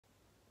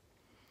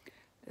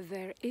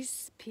There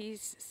is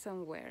peace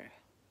somewhere.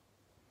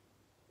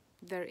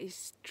 There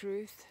is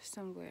truth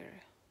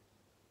somewhere.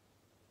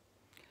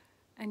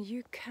 And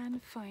you can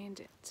find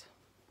it.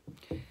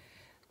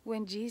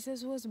 When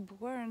Jesus was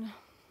born,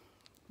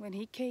 when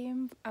he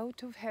came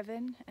out of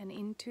heaven and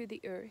into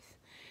the earth,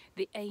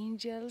 the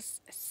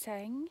angels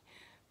sang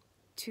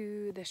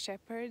to the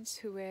shepherds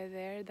who were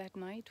there that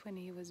night when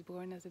he was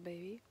born as a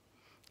baby.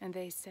 And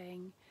they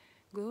sang,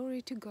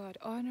 "Glory to God,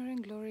 honor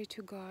and glory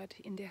to God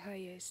in the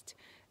highest,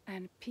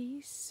 and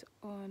peace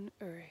on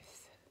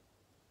earth."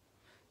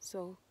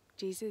 So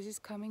Jesus is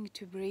coming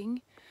to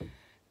bring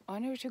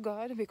honor to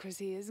God because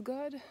he is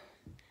God,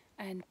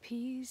 and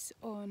peace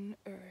on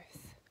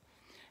earth,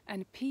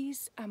 and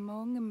peace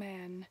among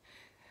men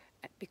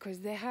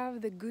because they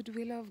have the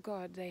goodwill of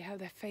God, they have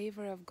the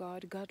favor of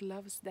God. God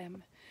loves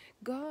them.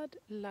 God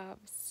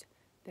loves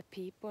the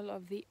people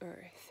of the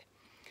earth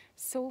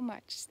so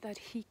much that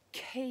he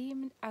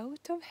came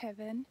out of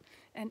heaven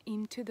and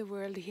into the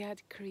world he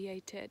had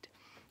created.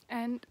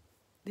 And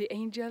the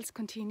angels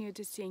continue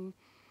to sing,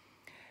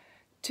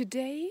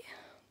 "Today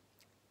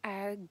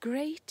a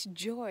great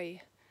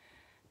joy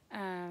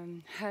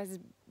has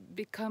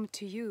become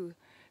to you.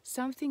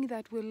 Something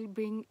that will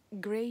bring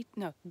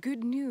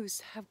good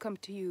news have come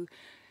to you.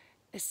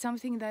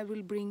 Something that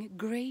will bring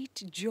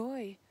great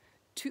joy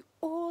to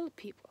all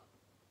people."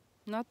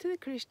 Not to the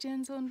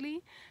Christians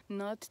only,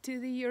 not to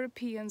the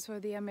Europeans or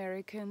the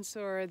Americans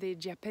or the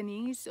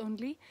Japanese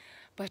only,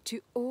 but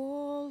to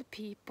all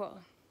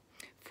people.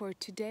 For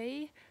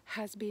today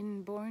has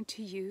been born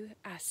to you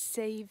a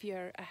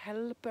Savior, a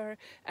helper,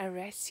 a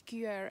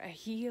rescuer, a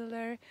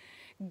healer.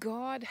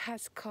 God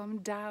has come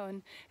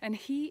down, and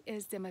he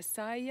is the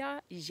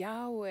Messiah,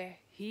 Yahweh.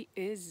 He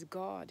is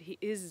God. He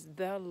is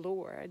the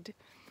Lord.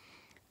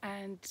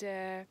 And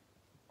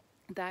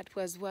that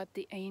was what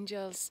the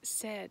angels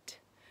said.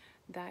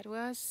 That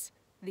was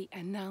the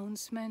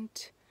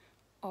announcement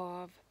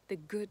of the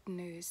good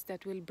news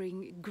that will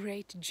bring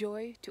great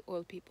joy to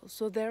all people.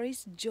 So there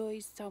is joy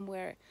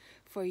somewhere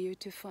for you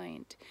to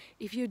find.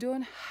 If you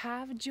don't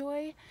have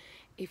joy,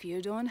 if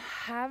you don't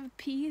have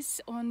peace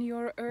on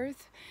your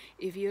earth,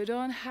 if you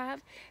don't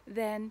have,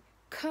 then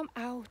come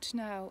out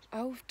now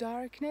of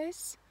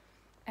darkness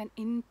and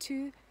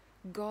into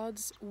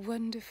God's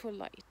wonderful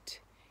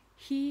light.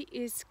 He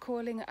is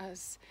calling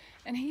us,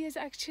 and he is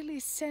actually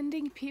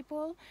sending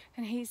people,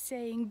 and he's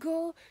saying,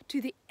 go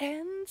to the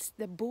ends,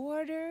 the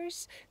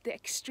borders, the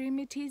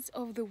extremities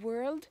of the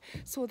world,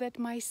 so that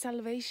my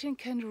salvation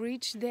can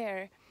reach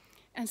there.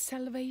 And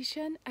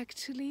salvation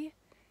actually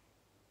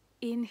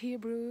in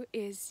Hebrew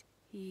is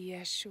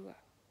Yeshua.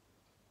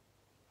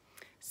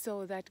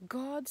 So that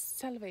God's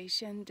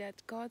salvation,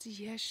 that God's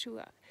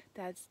Yeshua,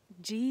 that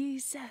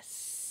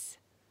Jesus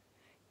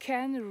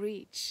can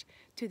reach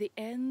to the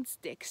ends,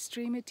 the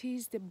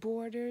extremities, the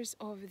borders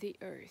of the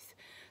earth,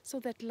 so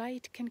that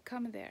light can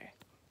come there,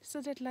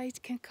 so that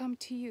light can come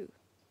to you,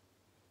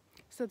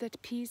 so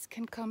that peace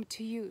can come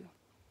to you,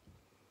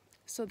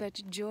 so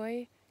that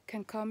joy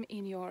can come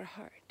in your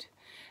heart.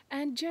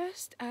 And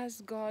just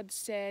as God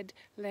said,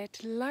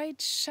 let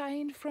light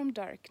shine from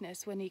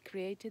darkness when he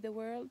created the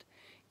world,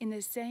 in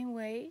the same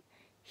way,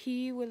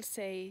 he will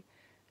say,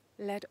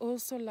 let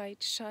also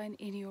light shine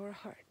in your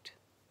heart.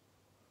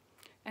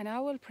 And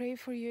I will pray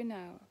for you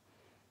now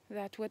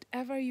that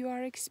whatever you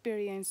are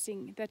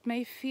experiencing that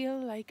may feel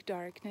like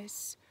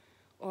darkness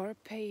or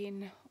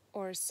pain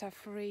or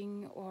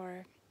suffering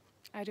or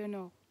I don't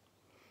know,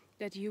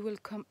 that you will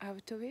come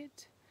out of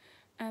it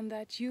and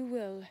that you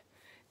will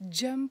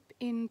jump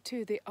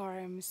into the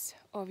arms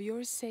of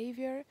your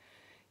Savior.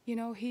 You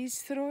know,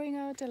 he's throwing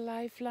out a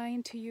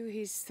lifeline to you.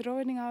 He's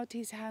throwing out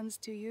his hands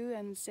to you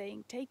and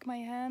saying, take my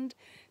hand,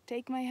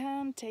 take my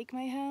hand, take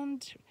my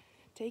hand,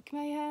 take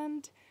my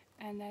hand.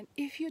 And then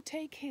if you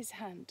take his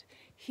hand,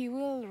 he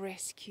will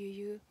rescue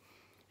you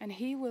and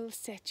he will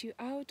set you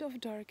out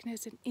of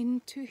darkness and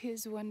into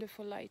his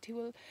wonderful light. He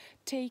will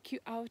take you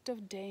out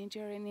of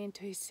danger and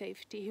into his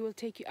safety. He will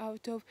take you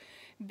out of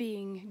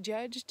being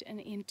judged and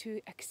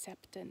into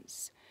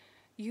acceptance.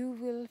 You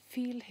will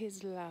feel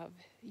his love.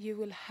 You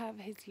will have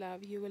his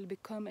love. You will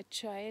become a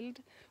child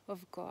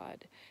of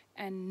God.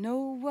 And no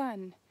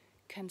one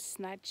can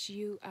snatch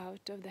you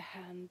out of the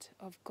hand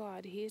of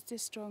God. He is the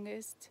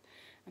strongest,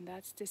 and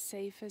that's the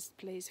safest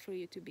place for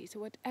you to be. So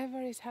whatever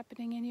is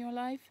happening in your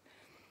life,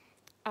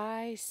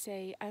 I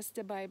say, as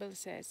the Bible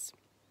says,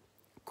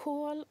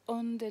 call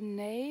on the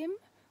name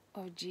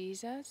of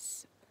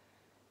Jesus,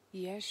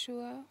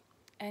 Yeshua,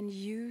 and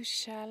you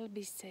shall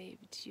be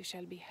saved. You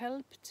shall be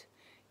helped.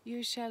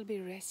 You shall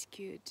be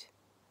rescued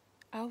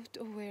out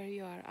of where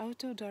you are,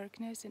 out of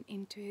darkness and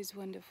into his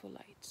wonderful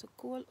light. So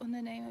call on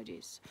the name of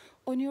Jesus.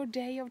 On your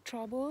day of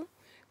trouble,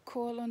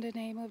 call on the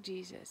name of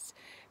Jesus,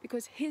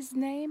 because his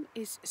name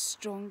is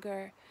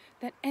stronger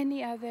than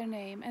any other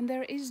name, and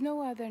there is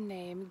no other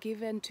name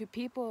given to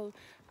people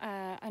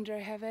under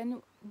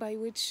heaven by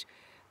which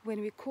when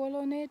we call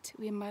on it,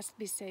 we must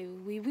be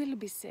saved. We will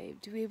be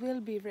saved. We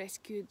will be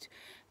rescued,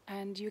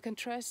 and you can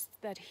trust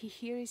that he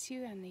hears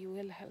you and he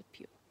will help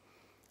you.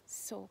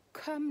 So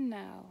come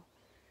now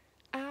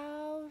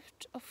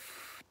out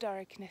of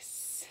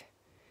darkness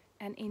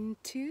and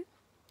into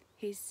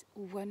his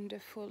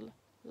wonderful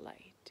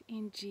light,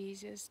 in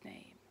Jesus'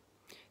 name.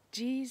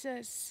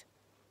 Jesus,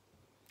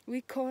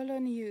 we call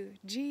on you.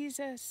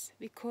 Jesus,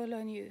 we call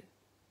on you.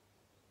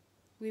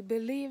 We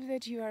believe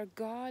that you are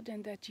God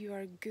and that you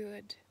are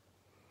good.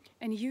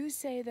 And you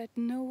say that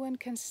no one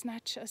can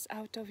snatch us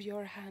out of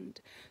your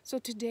hand. So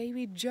today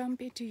we jump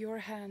into your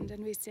hand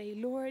and we say,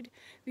 Lord,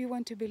 we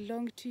want to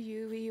belong to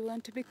you. We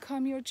want to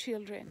become your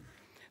children.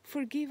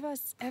 Forgive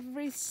us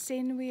every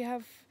sin we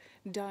have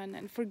done,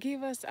 and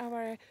forgive us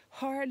our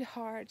hard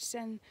hearts,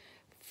 and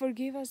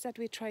forgive us that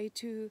we try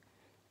to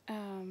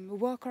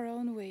walk our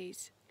own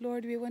ways.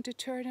 Lord, we want to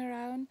turn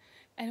around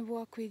and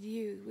walk with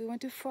you. We want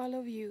to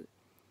follow you.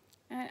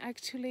 And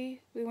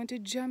actually, we want to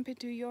jump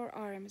into your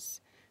arms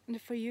and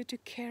for you to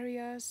carry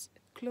us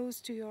close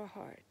to your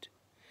heart.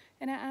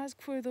 And I ask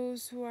for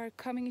those who are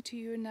coming to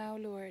you now,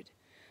 Lord,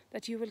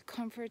 that you will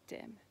comfort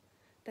them,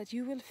 that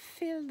you will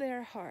fill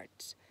their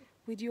hearts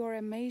with your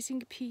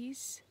amazing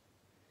peace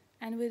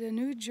and with a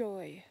new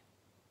joy,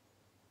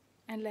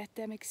 and let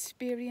them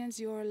experience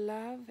your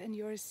love and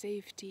your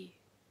safety.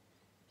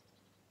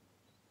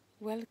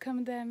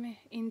 Welcome them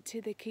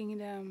into the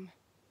kingdom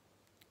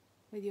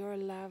with your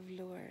love,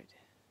 Lord,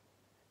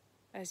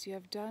 as you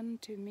have done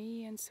to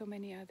me and so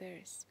many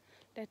others.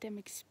 Let them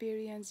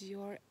experience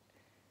your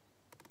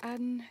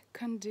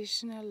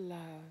unconditional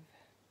love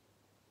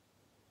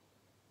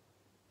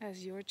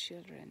as your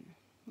children.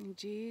 In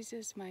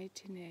Jesus'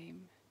 mighty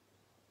name,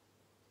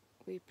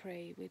 we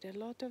pray with a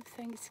lot of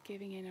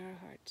thanksgiving in our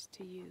hearts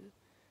to you,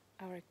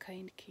 our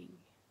kind King.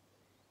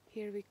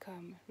 Here we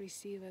come.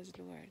 Receive us,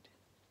 Lord.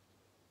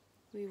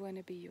 We want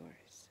to be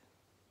yours.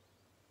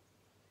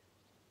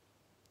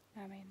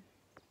 Amen.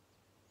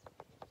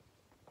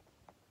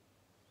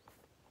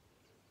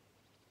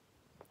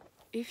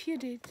 If you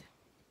did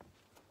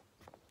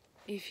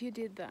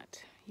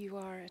that, you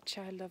are a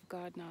child of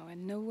God now,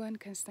 and no one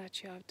can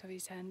snatch you out of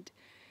his hand,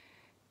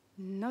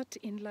 not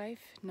in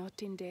life,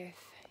 not in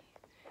death,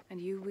 and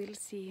you will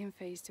see him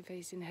face to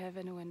face in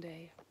heaven one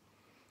day.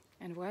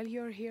 And while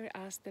you're here,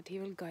 ask that he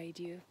will guide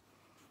you.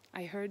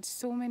 I heard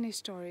so many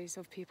stories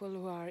of people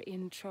who are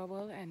in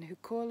trouble and who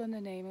call on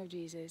the name of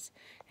Jesus,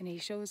 and he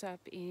shows up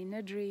in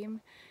a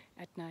dream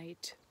at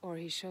night, or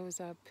he shows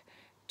up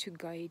to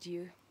guide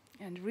you.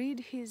 And read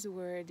his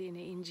word in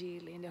the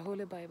Injil, in the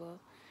Holy Bible.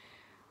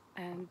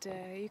 And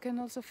you can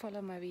also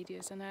follow my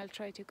videos, and I'll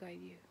try to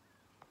guide you.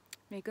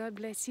 May God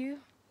bless you,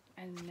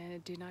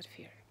 and do not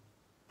fear.